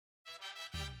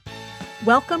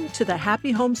Welcome to the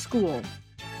Happy Home School,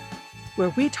 where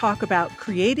we talk about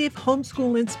creative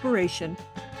homeschool inspiration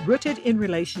rooted in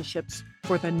relationships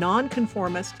for the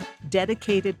nonconformist,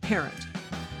 dedicated parent.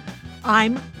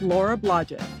 I'm Laura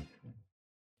Blodgett,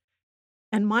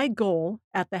 and my goal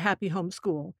at the Happy Home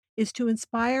School is to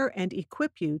inspire and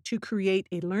equip you to create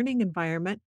a learning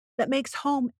environment that makes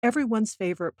home everyone's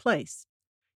favorite place.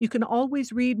 You can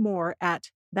always read more at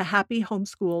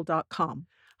thehappyhomeschool.com.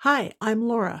 Hi, I'm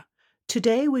Laura.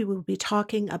 Today we will be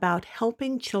talking about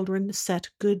helping children set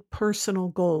good personal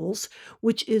goals,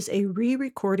 which is a re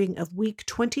recording of week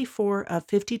 24 of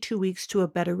 52 Weeks to a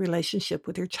Better Relationship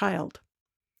with Your Child.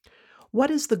 What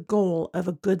is the goal of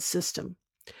a good system?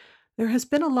 There has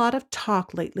been a lot of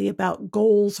talk lately about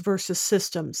goals versus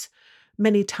systems.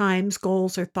 Many times,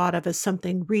 goals are thought of as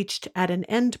something reached at an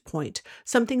end point,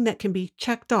 something that can be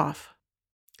checked off.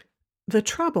 The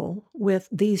trouble with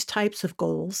these types of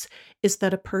goals is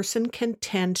that a person can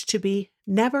tend to be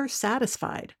never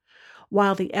satisfied.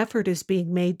 While the effort is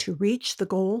being made to reach the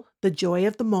goal, the joy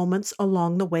of the moments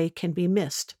along the way can be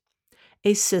missed.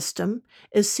 A system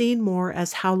is seen more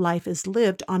as how life is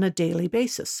lived on a daily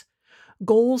basis.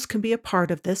 Goals can be a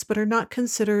part of this, but are not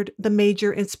considered the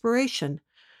major inspiration.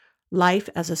 Life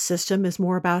as a system is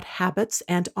more about habits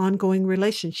and ongoing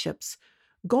relationships.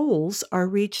 Goals are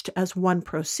reached as one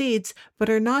proceeds, but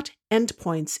are not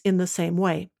endpoints in the same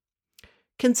way.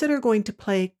 Consider going to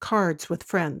play cards with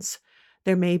friends.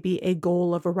 There may be a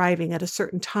goal of arriving at a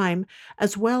certain time,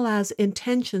 as well as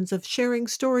intentions of sharing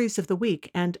stories of the week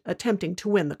and attempting to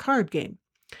win the card game.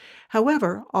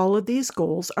 However, all of these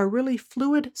goals are really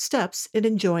fluid steps in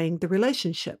enjoying the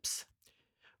relationships.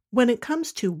 When it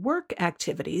comes to work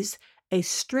activities, a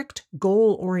strict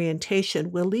goal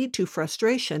orientation will lead to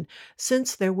frustration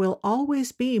since there will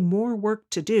always be more work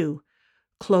to do.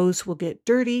 Clothes will get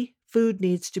dirty, food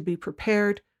needs to be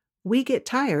prepared, we get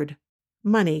tired,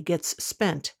 money gets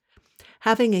spent.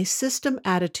 Having a system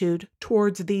attitude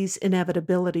towards these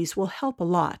inevitabilities will help a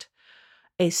lot.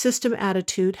 A system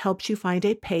attitude helps you find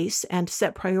a pace and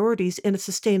set priorities in a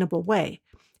sustainable way.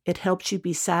 It helps you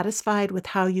be satisfied with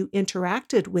how you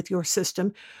interacted with your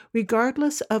system,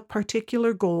 regardless of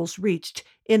particular goals reached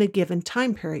in a given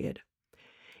time period.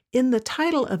 In the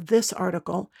title of this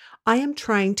article, I am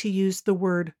trying to use the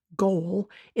word goal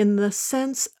in the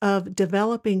sense of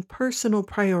developing personal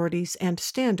priorities and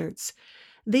standards.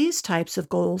 These types of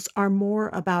goals are more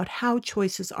about how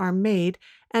choices are made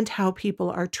and how people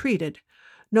are treated,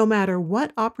 no matter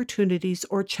what opportunities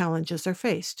or challenges are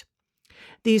faced.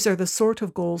 These are the sort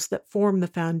of goals that form the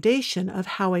foundation of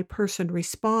how a person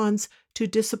responds to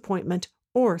disappointment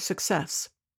or success.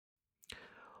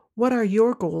 What are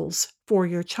your goals for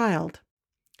your child?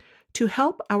 To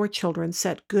help our children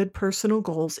set good personal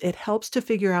goals, it helps to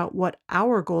figure out what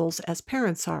our goals as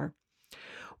parents are.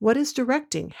 What is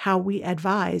directing how we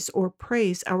advise or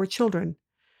praise our children?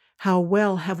 How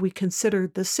well have we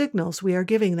considered the signals we are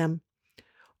giving them?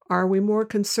 Are we more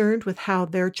concerned with how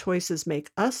their choices make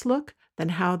us look than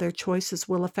how their choices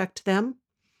will affect them?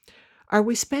 Are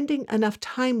we spending enough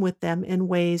time with them in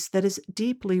ways that is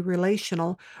deeply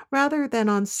relational rather than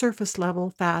on surface level,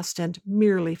 fast, and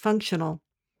merely functional?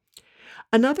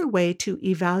 Another way to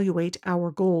evaluate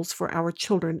our goals for our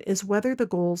children is whether the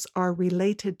goals are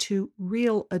related to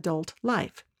real adult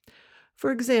life.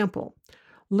 For example,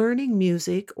 learning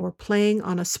music or playing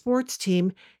on a sports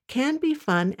team can be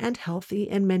fun and healthy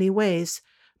in many ways,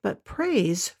 but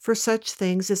praise for such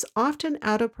things is often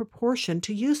out of proportion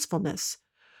to usefulness.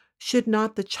 Should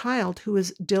not the child who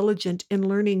is diligent in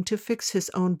learning to fix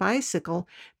his own bicycle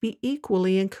be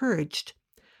equally encouraged?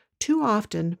 Too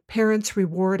often, parents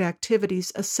reward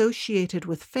activities associated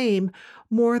with fame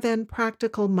more than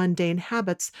practical mundane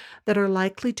habits that are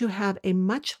likely to have a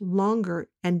much longer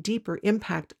and deeper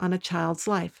impact on a child's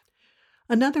life.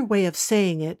 Another way of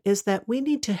saying it is that we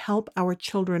need to help our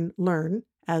children learn,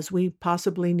 as we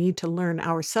possibly need to learn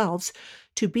ourselves,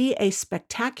 to be a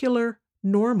spectacular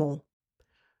normal.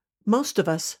 Most of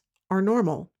us are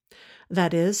normal.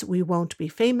 That is, we won't be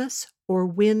famous or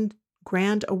win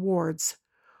grand awards.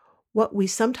 What we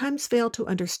sometimes fail to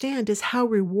understand is how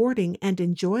rewarding and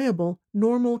enjoyable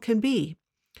normal can be.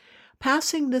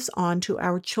 Passing this on to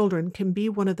our children can be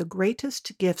one of the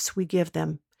greatest gifts we give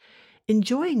them.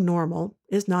 Enjoying normal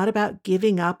is not about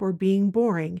giving up or being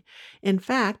boring. In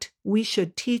fact, we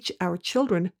should teach our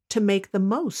children to make the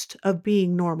most of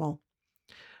being normal.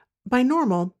 By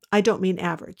normal, I don't mean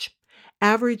average.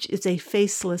 Average is a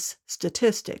faceless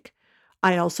statistic.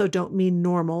 I also don't mean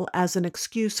normal as an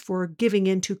excuse for giving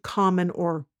in to common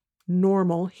or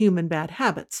normal human bad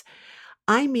habits.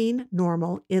 I mean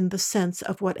normal in the sense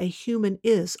of what a human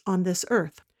is on this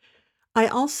earth. I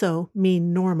also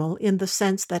mean normal in the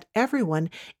sense that everyone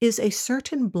is a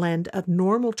certain blend of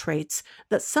normal traits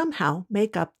that somehow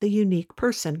make up the unique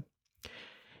person.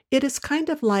 It is kind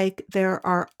of like there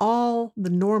are all the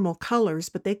normal colors,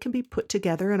 but they can be put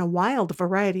together in a wild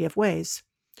variety of ways.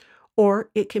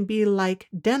 Or it can be like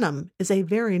denim is a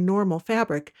very normal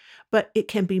fabric, but it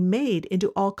can be made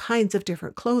into all kinds of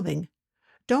different clothing.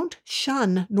 Don't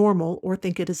shun normal or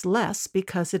think it is less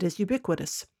because it is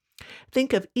ubiquitous.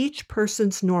 Think of each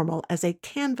person's normal as a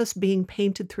canvas being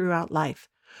painted throughout life.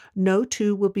 No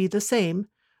two will be the same,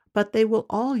 but they will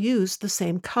all use the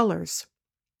same colors.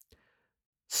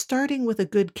 Starting with a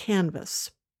good canvas.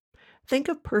 Think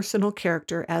of personal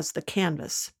character as the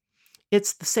canvas.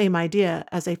 It's the same idea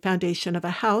as a foundation of a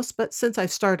house, but since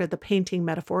I've started the painting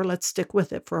metaphor, let's stick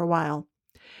with it for a while.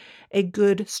 A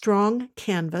good, strong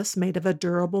canvas made of a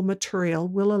durable material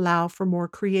will allow for more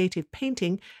creative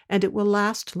painting and it will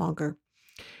last longer.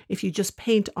 If you just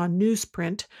paint on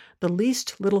newsprint, the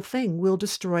least little thing will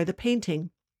destroy the painting.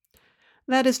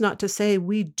 That is not to say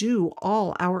we do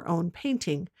all our own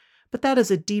painting, but that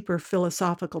is a deeper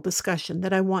philosophical discussion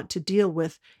that I want to deal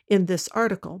with in this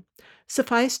article.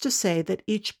 Suffice to say that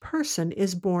each person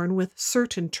is born with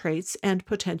certain traits and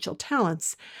potential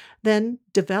talents, then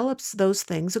develops those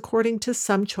things according to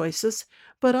some choices,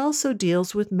 but also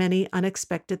deals with many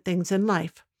unexpected things in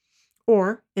life.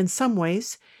 Or, in some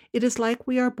ways, it is like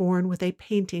we are born with a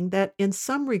painting that, in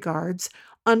some regards,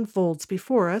 unfolds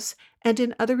before us, and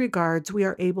in other regards, we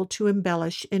are able to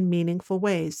embellish in meaningful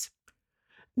ways.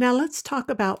 Now, let's talk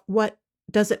about what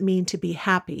does it mean to be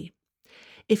happy.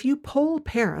 If you poll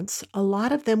parents, a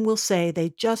lot of them will say they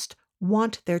just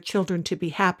want their children to be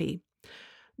happy.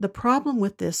 The problem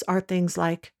with this are things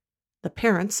like the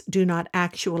parents do not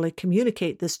actually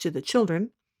communicate this to the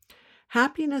children.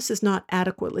 Happiness is not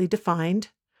adequately defined.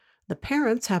 The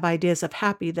parents have ideas of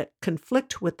happy that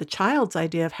conflict with the child's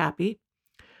idea of happy.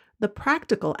 The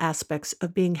practical aspects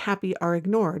of being happy are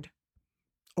ignored.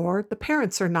 Or the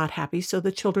parents are not happy, so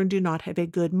the children do not have a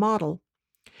good model.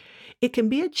 It can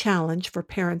be a challenge for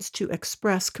parents to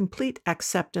express complete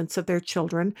acceptance of their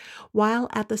children while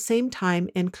at the same time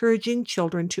encouraging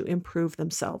children to improve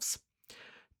themselves.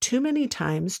 Too many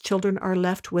times, children are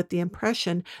left with the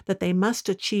impression that they must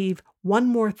achieve one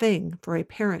more thing for a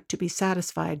parent to be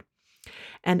satisfied.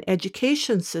 An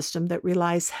education system that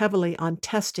relies heavily on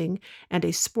testing and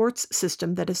a sports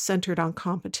system that is centered on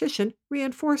competition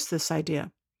reinforce this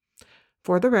idea.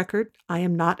 For the record, I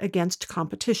am not against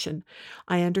competition.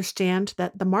 I understand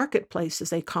that the marketplace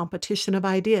is a competition of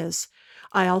ideas.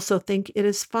 I also think it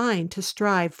is fine to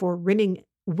strive for winning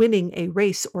a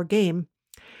race or game.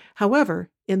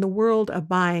 However, in the world of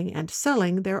buying and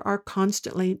selling, there are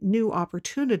constantly new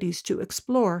opportunities to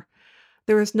explore.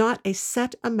 There is not a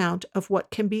set amount of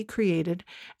what can be created,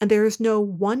 and there is no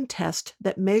one test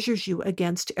that measures you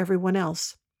against everyone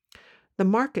else. The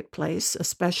marketplace,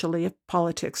 especially if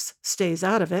politics stays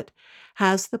out of it,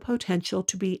 has the potential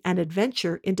to be an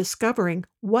adventure in discovering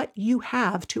what you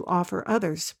have to offer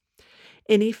others.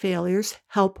 Any failures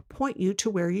help point you to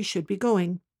where you should be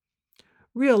going.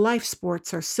 Real life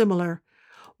sports are similar.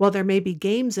 While there may be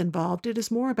games involved, it is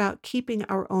more about keeping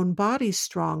our own bodies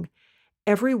strong.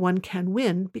 Everyone can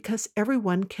win because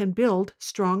everyone can build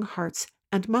strong hearts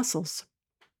and muscles.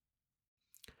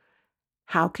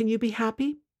 How can you be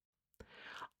happy?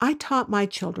 I taught my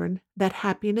children that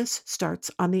happiness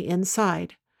starts on the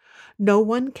inside. No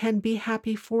one can be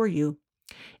happy for you.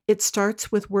 It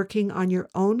starts with working on your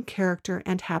own character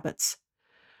and habits.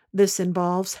 This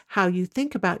involves how you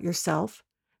think about yourself,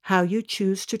 how you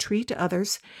choose to treat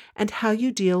others, and how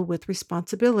you deal with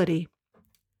responsibility.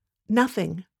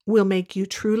 Nothing will make you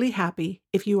truly happy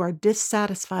if you are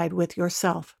dissatisfied with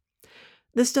yourself.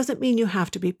 This doesn't mean you have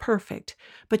to be perfect,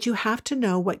 but you have to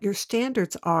know what your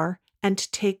standards are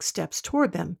and take steps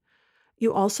toward them.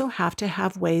 You also have to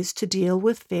have ways to deal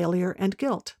with failure and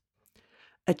guilt.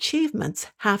 Achievements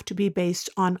have to be based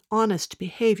on honest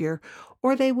behavior,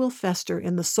 or they will fester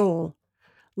in the soul.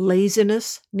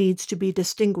 Laziness needs to be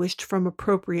distinguished from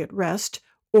appropriate rest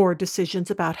or decisions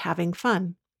about having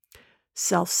fun.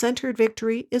 Self-centered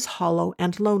victory is hollow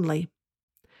and lonely.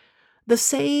 The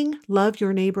saying, "Love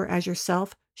your neighbor as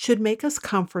yourself," should make us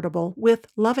comfortable with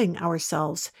loving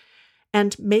ourselves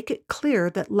and make it clear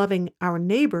that loving our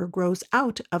neighbor grows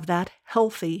out of that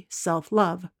healthy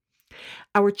self-love.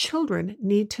 Our children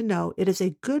need to know it is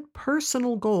a good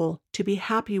personal goal to be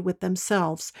happy with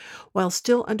themselves while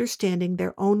still understanding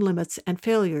their own limits and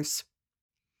failures.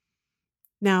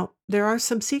 Now, there are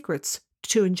some secrets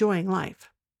to enjoying life.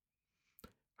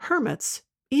 Hermits,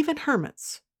 even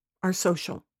hermits, are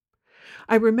social.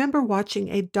 I remember watching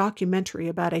a documentary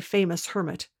about a famous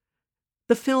hermit.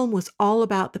 The film was all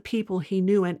about the people he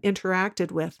knew and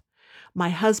interacted with. My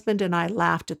husband and I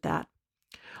laughed at that.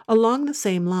 Along the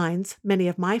same lines, many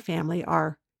of my family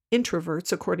are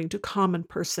introverts according to common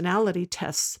personality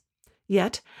tests,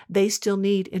 yet they still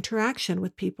need interaction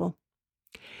with people.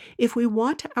 If we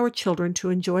want our children to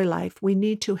enjoy life, we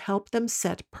need to help them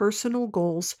set personal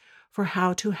goals for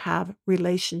how to have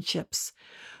relationships.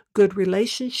 Good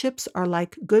relationships are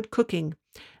like good cooking.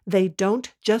 They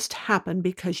don't just happen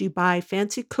because you buy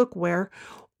fancy cookware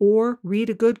or read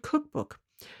a good cookbook.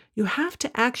 You have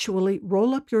to actually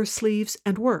roll up your sleeves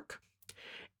and work.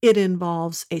 It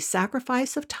involves a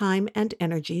sacrifice of time and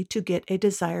energy to get a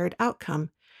desired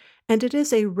outcome, and it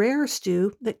is a rare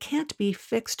stew that can't be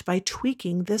fixed by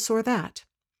tweaking this or that.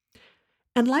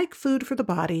 And like food for the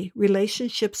body,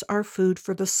 relationships are food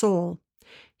for the soul.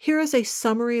 Here is a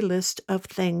summary list of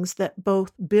things that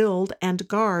both build and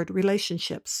guard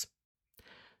relationships.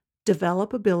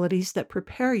 Develop abilities that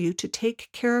prepare you to take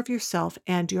care of yourself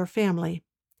and your family.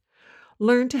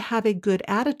 Learn to have a good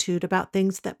attitude about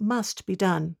things that must be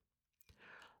done.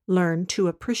 Learn to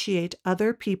appreciate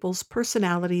other people's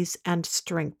personalities and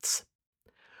strengths.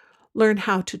 Learn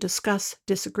how to discuss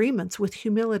disagreements with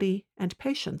humility and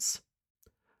patience.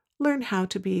 Learn how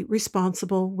to be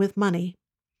responsible with money.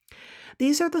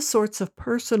 These are the sorts of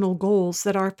personal goals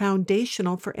that are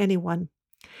foundational for anyone.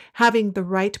 Having the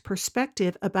right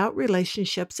perspective about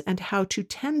relationships and how to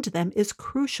tend them is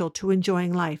crucial to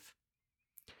enjoying life.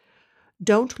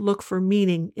 Don't look for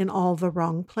meaning in all the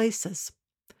wrong places.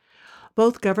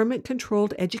 Both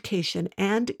government-controlled education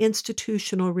and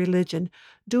institutional religion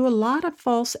do a lot of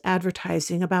false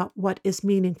advertising about what is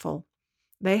meaningful.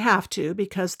 They have to,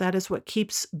 because that is what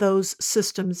keeps those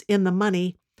systems in the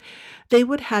money. They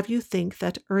would have you think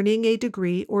that earning a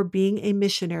degree or being a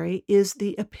missionary is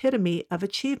the epitome of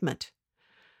achievement.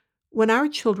 When our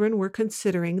children were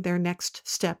considering their next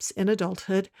steps in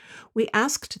adulthood, we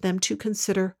asked them to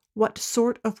consider what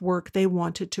sort of work they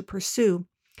wanted to pursue.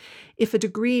 If a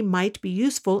degree might be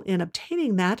useful in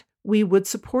obtaining that, we would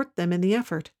support them in the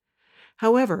effort.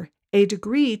 However, a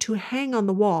degree to hang on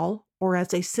the wall, or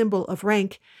as a symbol of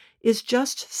rank, is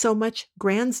just so much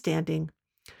grandstanding.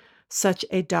 Such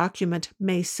a document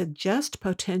may suggest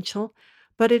potential,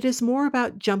 but it is more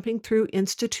about jumping through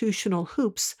institutional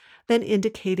hoops than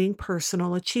indicating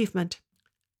personal achievement.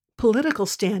 Political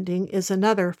standing is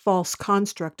another false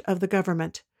construct of the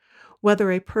government.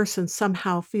 Whether a person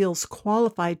somehow feels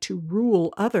qualified to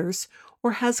rule others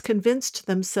or has convinced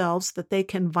themselves that they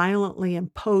can violently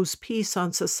impose peace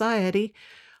on society,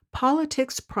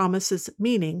 politics promises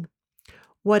meaning.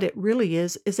 What it really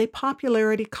is a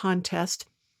popularity contest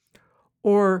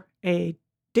or a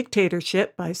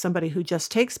dictatorship by somebody who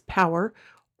just takes power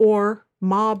or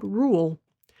mob rule.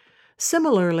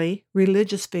 Similarly,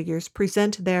 religious figures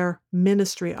present their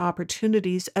ministry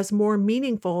opportunities as more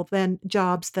meaningful than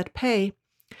jobs that pay.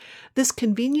 This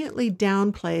conveniently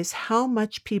downplays how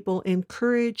much people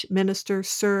encourage, minister,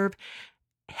 serve,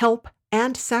 help,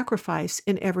 and sacrifice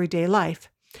in everyday life.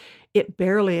 It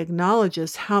barely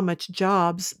acknowledges how much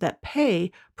jobs that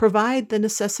pay provide the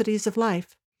necessities of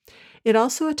life. It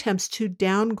also attempts to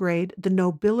downgrade the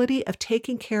nobility of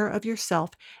taking care of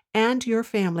yourself and your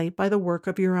family by the work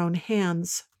of your own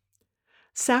hands.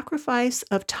 Sacrifice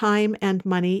of time and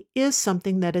money is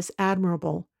something that is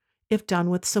admirable, if done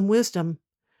with some wisdom.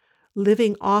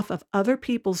 Living off of other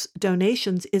people's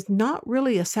donations is not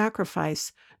really a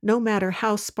sacrifice, no matter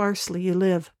how sparsely you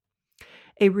live.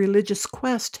 A religious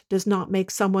quest does not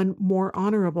make someone more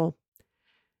honorable.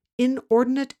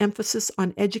 Inordinate emphasis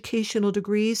on educational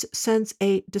degrees sends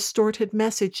a distorted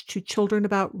message to children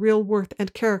about real worth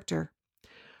and character.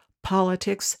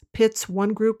 Politics pits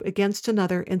one group against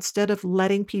another instead of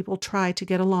letting people try to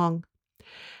get along.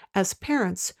 As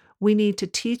parents, we need to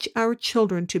teach our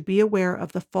children to be aware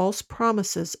of the false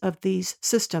promises of these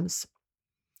systems.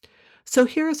 So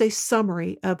here is a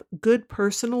summary of good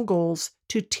personal goals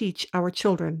to teach our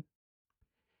children.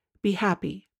 Be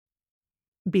happy.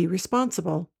 Be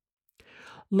responsible.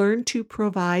 Learn to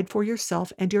provide for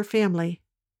yourself and your family.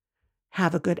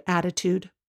 Have a good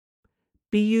attitude.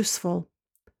 Be useful.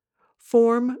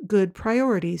 Form good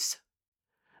priorities.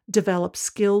 Develop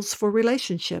skills for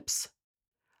relationships.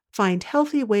 Find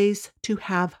healthy ways to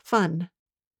have fun.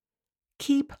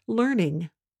 Keep learning.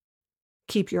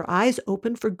 Keep your eyes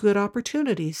open for good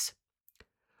opportunities.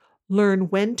 Learn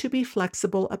when to be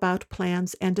flexible about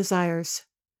plans and desires.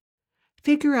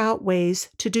 Figure out ways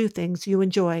to do things you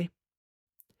enjoy.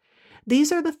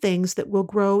 These are the things that will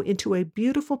grow into a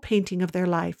beautiful painting of their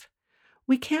life.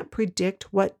 We can't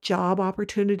predict what job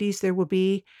opportunities there will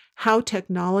be, how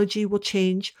technology will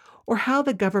change, or how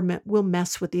the government will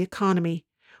mess with the economy.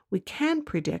 We can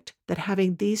predict that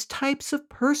having these types of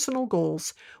personal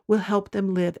goals will help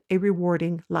them live a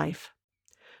rewarding life.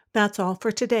 That's all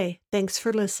for today. Thanks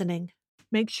for listening.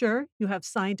 Make sure you have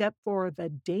signed up for the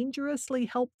Dangerously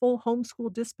Helpful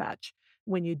Homeschool Dispatch.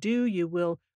 When you do, you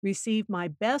will receive my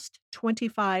best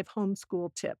 25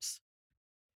 homeschool tips.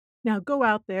 Now go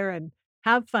out there and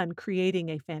have fun creating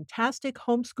a fantastic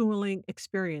homeschooling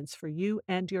experience for you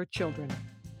and your children.